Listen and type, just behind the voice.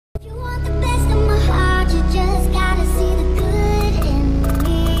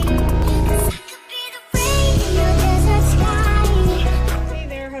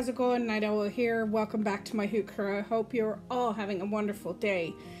Hello, Night Owl here. Welcome back to my Hoot Crew. I hope you're all having a wonderful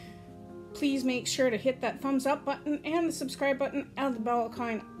day. Please make sure to hit that thumbs up button and the subscribe button and the bell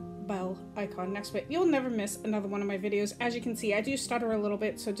icon next to it. You'll never miss another one of my videos. As you can see, I do stutter a little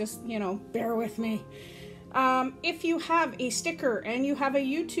bit, so just, bear with me. If you have a sticker and you have a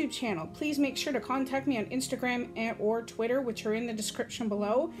YouTube channel, please make sure to contact me on Instagram or Twitter, which are in the description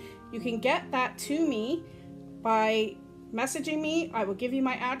below. You can get that to me by messaging me. I will give you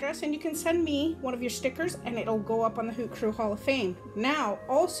my address and you can send me one of your stickers and it'll go up on the Hoot Crew Hall of Fame. Now,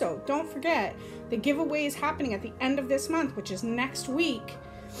 also, don't forget, the giveaway is happening at the end of this month, which is next week.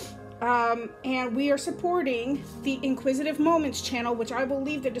 And we are supporting the Inquisitive Moments channel, which I will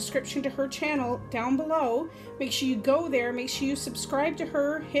leave the description to her channel down below. Make sure you go there, make sure you subscribe to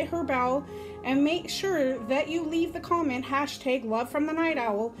her, hit her bell, and make sure that you leave the comment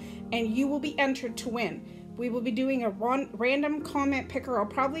 #LoveFromTheNightOwl, and you will be entered to win. We will be doing a random comment picker. I'll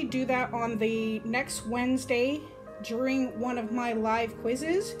probably do that on the next Wednesday during one of my live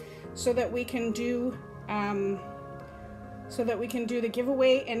quizzes, so that we can do the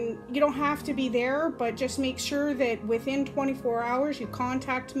giveaway. And you don't have to be there, but just make sure that within 24 hours you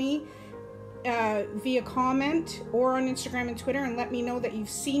contact me via comment or on Instagram and Twitter and let me know that you've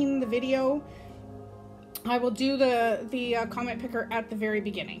seen the video. I will do the comment picker at the very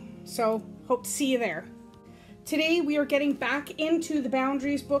beginning. So hope to see you there. Today we are getting back into the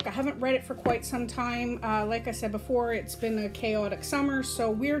Boundaries book. I haven't read it for quite some time. Like I said before, it's been a chaotic summer, so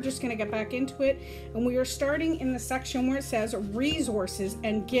we're just going to get back into it. And we are starting in the section where it says resources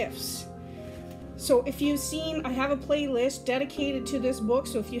and gifts. So if you've seen, I have a playlist dedicated to this book,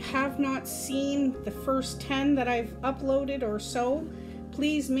 so if you have not seen the first 10 that I've uploaded or so,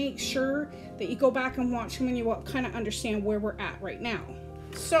 please make sure that you go back and watch them and you will kind of understand where we're at right now.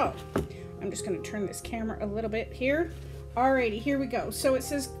 So I'm just going to turn this camera a little bit here. Alrighty, here we go. So it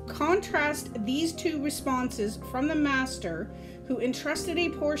says, contrast these two responses from the master who entrusted a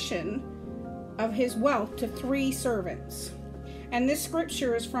portion of his wealth to 3 servants. And this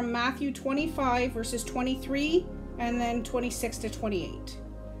scripture is from Matthew 25 verses 23 and then 26 to 28.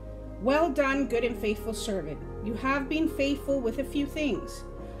 Well done, good and faithful servant. You have been faithful with a few things.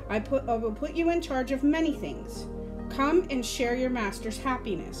 I will put you in charge of many things. Come and share your master's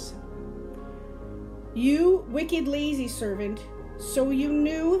happiness. You wicked, lazy servant, so you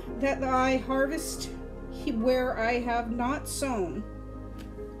knew that I harvest where I have not sown.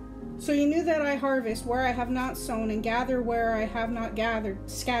 So you knew that I harvest where I have not sown and gather where I have not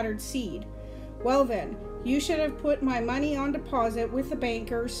scattered seed. Well then, you should have put my money on deposit with the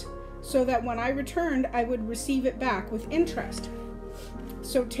bankers, so that when I returned, I would receive it back with interest.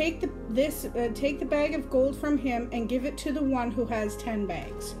 So take the bag of gold from him and give it to the one who has 10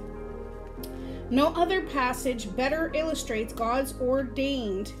 bags. No other passage better illustrates God's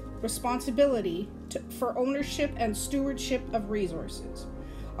ordained responsibility for ownership and stewardship of resources.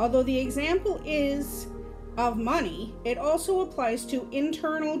 Although the example is of money, it also applies to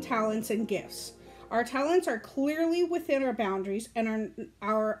internal talents and gifts. Our talents are clearly within our boundaries and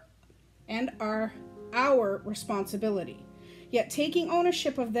are our responsibility. Yet taking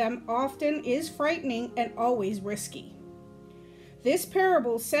ownership of them often is frightening and always risky. This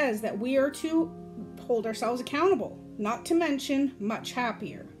parable says that we are to hold ourselves accountable, not to mention much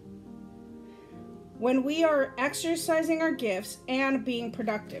happier, when we are exercising our gifts and being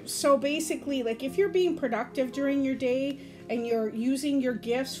productive. So basically, like, if you're being productive during your day and you're using your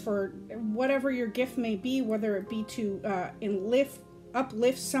gifts for whatever your gift may be, whether it be to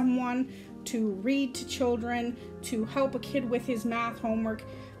uplift someone, to read to children, to help a kid with his math homework,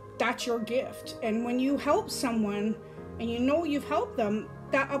 that's your gift. And when you help someone and you know you've helped them,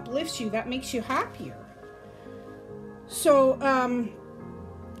 that uplifts you, that makes you happier. So,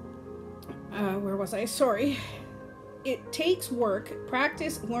 where was I? Sorry. It takes work,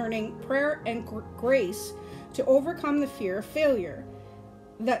 practice, learning, prayer, and grace to overcome the fear of failure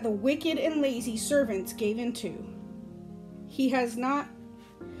that the wicked and lazy servants gave into. He was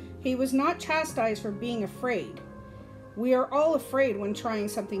not chastised for being afraid. We are all afraid when trying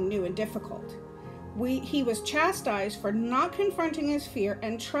something new and difficult. He was chastised for not confronting his fear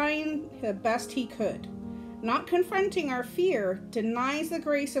and trying the best he could. Not confronting our fear denies the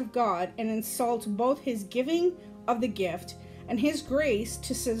grace of God and insults both his giving of the gift and his grace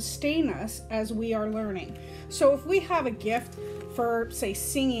to sustain us as we are learning. So if we have a gift for, say,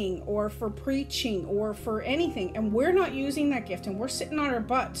 singing or for preaching or for anything, and we're not using that gift and we're sitting on our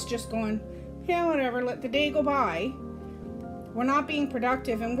butts just going, yeah, whatever, let the day go by, we're not being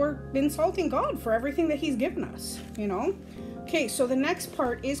productive and we're insulting God for everything that he's given us, Okay, so the next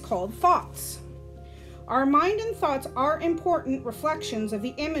part is called thoughts. Our mind and thoughts are important reflections of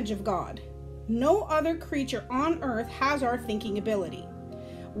the image of God. No other creature on earth has our thinking ability.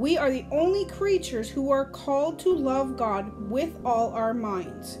 We are the only creatures who are called to love God with all our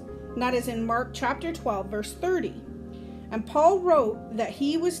minds. And that is in Mark chapter 12, verse 30. And Paul wrote that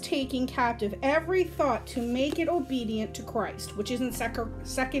he was taking captive every thought to make it obedient to Christ, which is in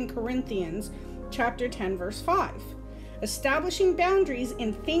 2 Corinthians chapter 10, verse 5. Establishing boundaries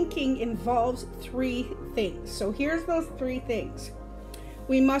in thinking involves 3 things. So here's those 3 things.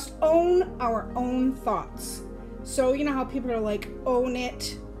 We must own our own thoughts. So you know how people are like, own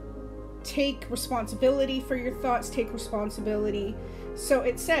it, take responsibility for your thoughts, take responsibility. So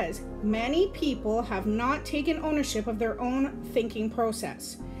it says, many people have not taken ownership of their own thinking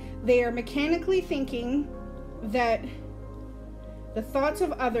process. They are mechanically thinking that the thoughts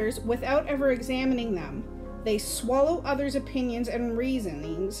of others without ever examining them. They swallow others' opinions and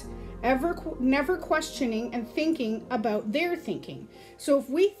reasonings, never questioning and thinking about their thinking. So if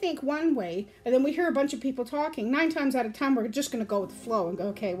we think one way and then we hear a bunch of people talking, 9 times out of 10 we're just going to go with the flow and go,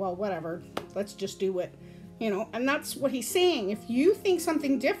 okay, well, whatever, let's just do it, and that's what he's saying. If you think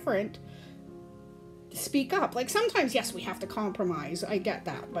something different, speak up. Like sometimes, yes, we have to compromise, I get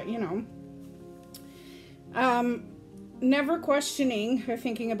that, but never questioning or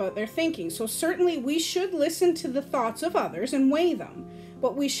thinking about their thinking. So certainly we should listen to the thoughts of others and weigh them,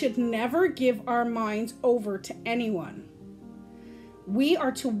 but we should never give our minds over to anyone. We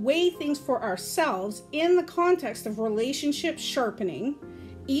are to weigh things for ourselves in the context of relationships sharpening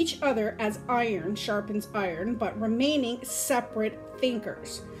each other as iron sharpens iron, but remaining separate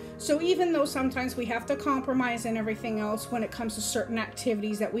thinkers. So even though sometimes we have to compromise and everything else when it comes to certain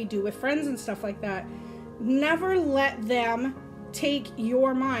activities that we do with friends and stuff like that, never let them take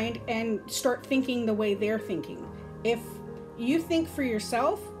your mind and start thinking the way they're thinking. If you think for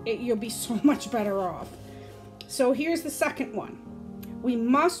yourself, you'll be so much better off. So here's the second one. We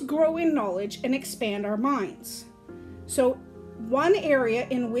must grow in knowledge and expand our minds. So one area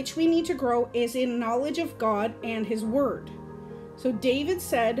in which we need to grow is in knowledge of God and His Word. So David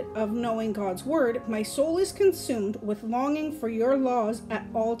said of knowing God's Word, "My soul is consumed with longing for your laws at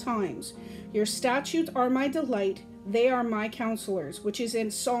all times. Your statutes are my delight, they are my counselors," which is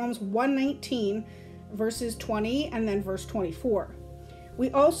in Psalms 119, verses 20 and then verse 24. We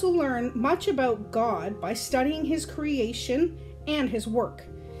also learn much about God by studying His creation and His work.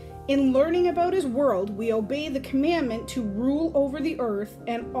 In learning about His world, we obey the commandment to rule over the earth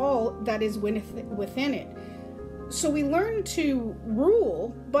and all that is within it. So we learn to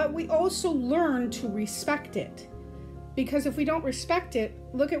rule, but we also learn to respect it. Because if we don't respect it,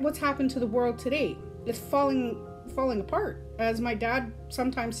 look at what's happened to the world today. It's falling apart. As my dad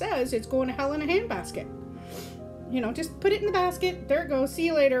sometimes says, it's going to hell in a handbasket. Just put it in the basket. There it goes. See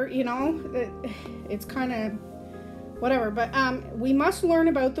you later. It's kind of whatever. But we must learn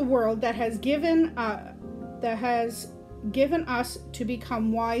about the world that has given us to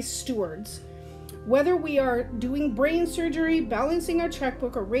become wise stewards. Whether we are doing brain surgery, balancing our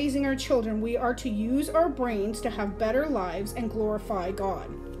checkbook, or raising our children, we are to use our brains to have better lives and glorify God.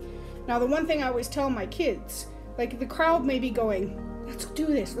 Now, the one thing I always tell my kids, like the crowd may be going, let's do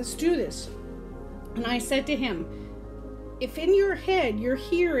this. And I said to him, if in your head you're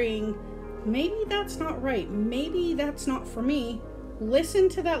hearing, maybe that's not right, maybe that's not for me, listen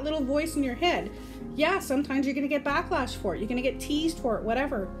to that little voice in your head. Yeah, sometimes you're going to get backlash for it. You're going to get teased for it,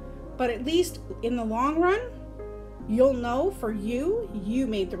 whatever. But at least in the long run, you'll know for you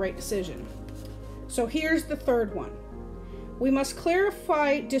made the right decision. So here's the third one. We must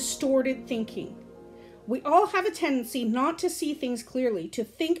clarify distorted thinking. We all have a tendency not to see things clearly, to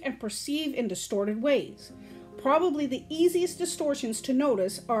think and perceive in distorted ways. Probably the easiest distortions to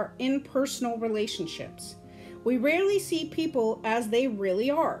notice are in personal relationships. We rarely see people as they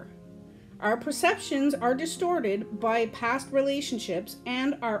really are. Our perceptions are distorted by past relationships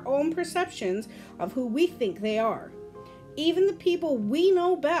and our own perceptions of who we think they are. Even the people we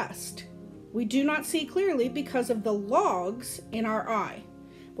know best, we do not see clearly because of the logs in our eye,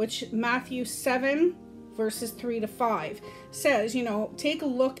 which Matthew 7, verses 3-5 says, take a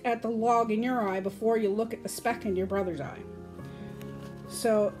look at the log in your eye before you look at the speck in your brother's eye.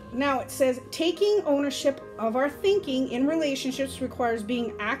 So now it says, taking ownership of our thinking in relationships requires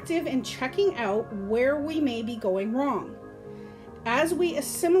being active and checking out where we may be going wrong. As we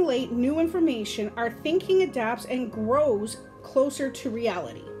assimilate new information, our thinking adapts and grows closer to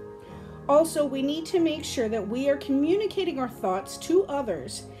reality. Also, we need to make sure that we are communicating our thoughts to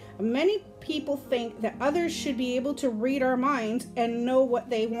others. Many people think that others should be able to read our minds and know what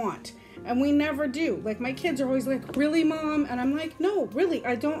they want. And we never do. Like, my kids are always like, really, Mom? And I'm like, no, really,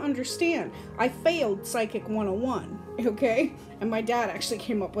 I don't understand. I failed Psychic 101, okay? And my dad actually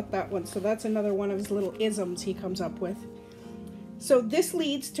came up with that one, so that's another one of his little isms he comes up with. So this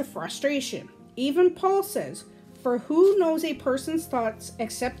leads to frustration. Even Paul says, for who knows a person's thoughts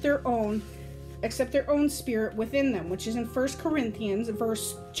except their own spirit within them, which is in 1 Corinthians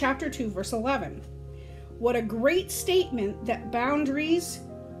chapter 2, verse 11. What a great statement that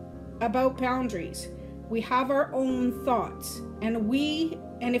about boundaries. We have our own thoughts, and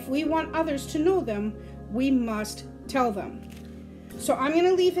if we want others to know them, we must tell them. So I'm going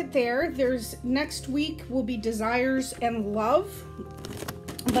to leave it there. Next week will be desires and love,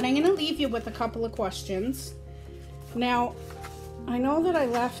 but I'm going to leave you with a couple of questions. Now, I know that I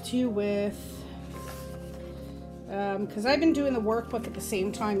left you with, because I've been doing the workbook at the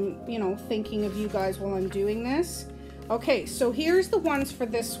same time, thinking of you guys while I'm doing this. Okay, so here's the ones for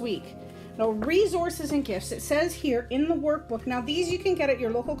this week. Now, resources and gifts. It says here in the workbook. Now, these you can get at your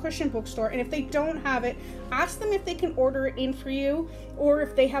local Christian bookstore, and if they don't have it, ask them if they can order it in for you, or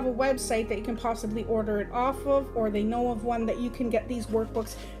if they have a website that you can possibly order it off of, or they know of one that you can get these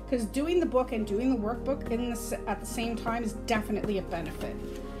workbooks, because doing the book and doing the workbook at the same time is definitely a benefit.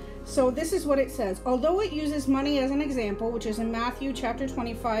 So this is what it says. Although it uses money as an example, which is in Matthew chapter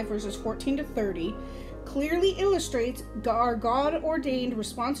 25, verses 14 to 30, clearly illustrates our God-ordained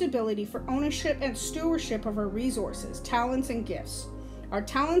responsibility for ownership and stewardship of our resources, talents, and gifts. Our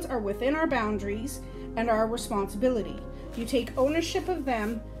talents are within our boundaries and our responsibility. You taking ownership of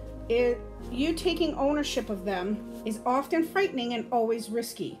them is often frightening and always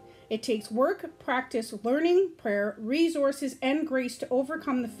risky. It takes work, practice, learning, prayer, resources, and grace to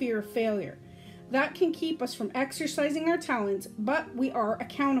overcome the fear of failure. That can keep us from exercising our talents, but we are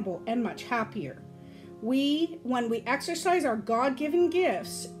accountable and much happier. When we exercise our God-given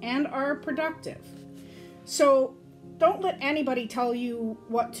gifts and are productive. So don't let anybody tell you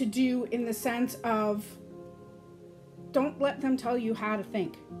what to do, in the sense of, don't let them tell you how to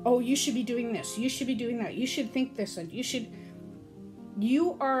think. Oh, you should be doing this. You should be doing that. You should think this, and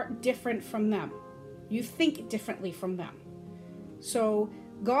you are different from them. You think differently from them. So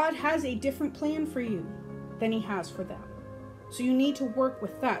God has a different plan for you than he has for them. So you need to work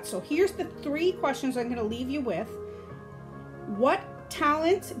with that. So here's the 3 questions I'm going to leave you with. What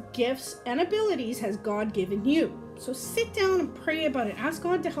talents, gifts, and abilities has God given you? So sit down and pray about it. Ask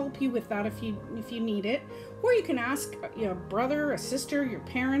God to help you with that if you need it. Or you can ask your brother, a sister, your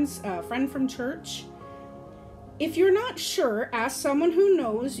parents, a friend from church. If you're not sure, ask someone who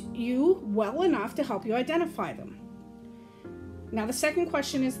knows you well enough to help you identify them. Now the second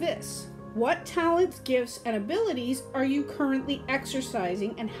question is this. What talents, gifts, and abilities are you currently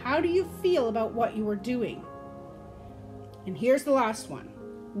exercising, and how do you feel about what you are doing? And here's the last one.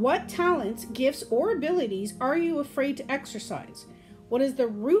 What talents, gifts, or abilities are you afraid to exercise? What is the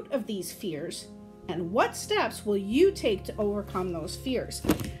root of these fears, and what steps will you take to overcome those fears?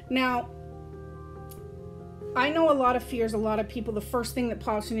 Now, I know a lot of fears, a lot of people, the first thing that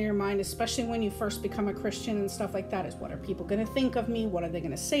pops into your mind, especially when you first become a Christian and stuff like that, is what are people going to think of me? What are they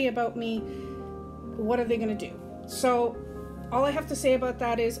going to say about me? What are they going to do? So all I have to say about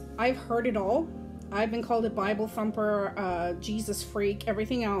that is I've heard it all. I've been called a Bible thumper, Jesus freak,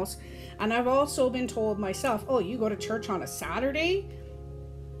 everything else. And I've also been told myself, oh, you go to church on a Saturday?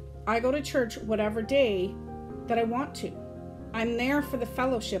 I go to church whatever day that I want to. I'm there for the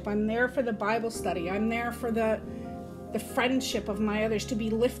fellowship. I'm there for the Bible study. I'm there for the friendship of my others, to be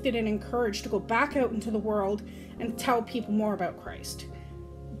lifted and encouraged to go back out into the world and tell people more about Christ.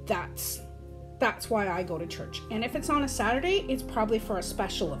 That's why I go to church. And if it's on a Saturday, it's probably for a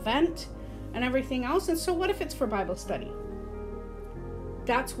special event and everything else. And so what if it's for Bible study?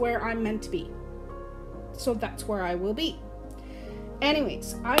 That's where I'm meant to be. So that's where I will be.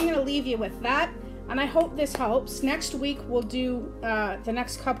 Anyways, I'm going to leave you with that. And I hope this helps. Next week we'll do the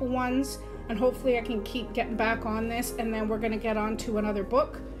next couple ones, and hopefully I can keep getting back on this, and then we're going to get on to another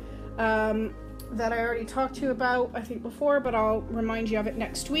book that I already talked to you about, I think, before, but I'll remind you of it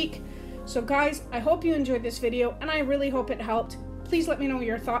next week. So guys, I hope you enjoyed this video, and I really hope it helped. Please let me know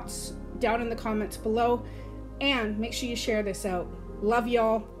your thoughts down in the comments below, and make sure you share this out. Love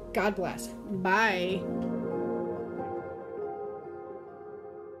y'all. God bless. Bye.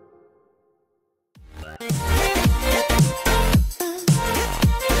 Bye.